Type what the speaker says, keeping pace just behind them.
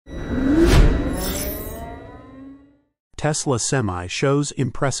Tesla Semi shows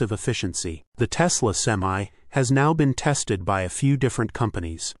impressive efficiency. The Tesla Semi has now been tested by a few different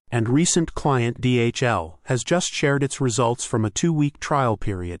companies, and recent client DHL has just shared its results from a 2-week trial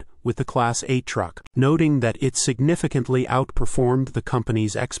period with the Class 8 truck, noting that it significantly outperformed the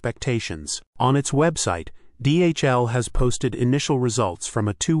company's expectations. On its website, DHL has posted initial results from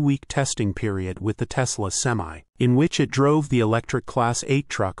a 2-week testing period with the Tesla Semi, in which it drove the electric Class 8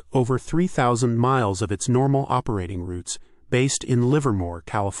 truck over 3,000 miles of its normal operating routes, based in Livermore,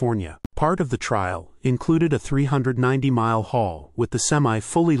 California. Part of the trial included a 390-mile haul with the Semi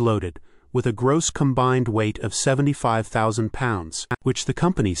fully loaded, with a gross combined weight of 75,000 pounds, which the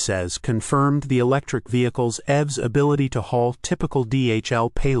company says confirmed the electric vehicle's EV's ability to haul typical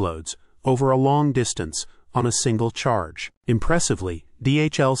DHL payloads over a long distance on a single charge. Impressively,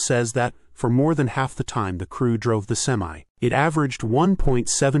 DHL says that, for more than half the time the crew drove the Semi, it averaged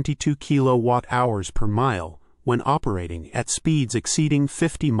 1.72 kilowatt-hours per mile when operating at speeds exceeding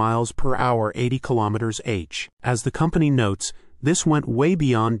 50 miles per hour 80 kilometers h. As the company notes, this went way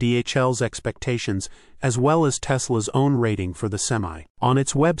beyond DHL's expectations as well as Tesla's own rating for the Semi. On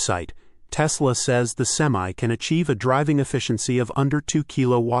its website, Tesla says the Semi can achieve a driving efficiency of under 2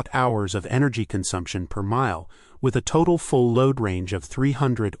 kilowatt-hours of energy consumption per mile, with a total full load range of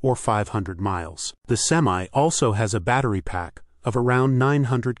 300 or 500 miles. The Semi also has a battery pack of around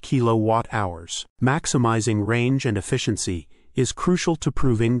 900 kilowatt-hours. Maximizing range and efficiency is crucial to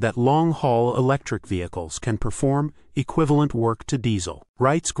proving that long-haul electric vehicles can perform equivalent work to diesel,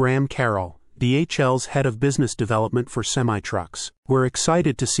 writes Graham Carroll, DHL's head of business development for semi-trucks. We're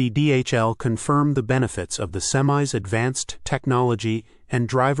excited to see DHL confirm the benefits of the Semi's advanced technology and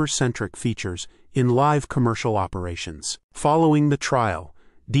driver-centric features in live commercial operations. Following the trial,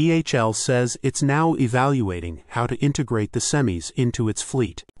 DHL says it's now evaluating how to integrate the Semis into its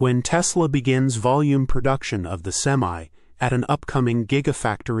fleet. When Tesla begins volume production of the Semi at an upcoming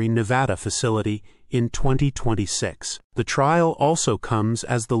Gigafactory Nevada facility in 2026. The trial also comes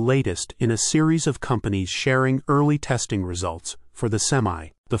as the latest in a series of companies sharing early testing results for the Semi.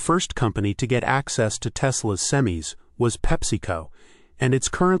 The first company to get access to Tesla's Semis was PepsiCo, and it's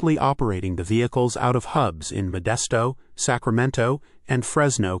currently operating the vehicles out of hubs in Modesto, Sacramento, and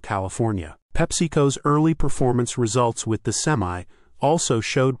Fresno, California. PepsiCo's early performance results with the Semi also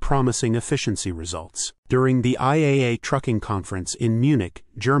showed promising efficiency results. During the IAA trucking conference in Munich,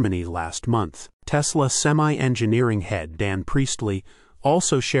 Germany last month, Tesla Semi engineering head Dan Priestley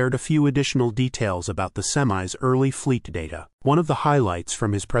also shared a few additional details about the Semi's early fleet data. One of the highlights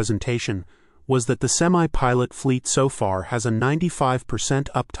from his presentation was that the Semi pilot fleet so far has a 95%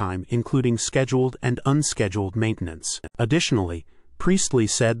 uptime, including scheduled and unscheduled maintenance. Additionally, Priestley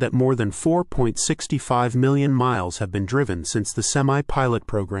said that more than 4.65 million miles have been driven since the Semi pilot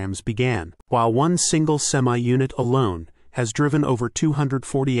programs began, while one single Semi unit alone has driven over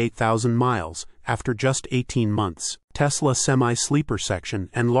 248,000 miles after just 18 months. Tesla Semi sleeper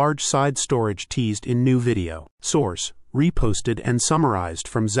section and large side storage teased in new video. Source: reposted and summarized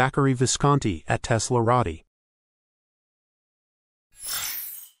from Zachary Visconti at teslarati.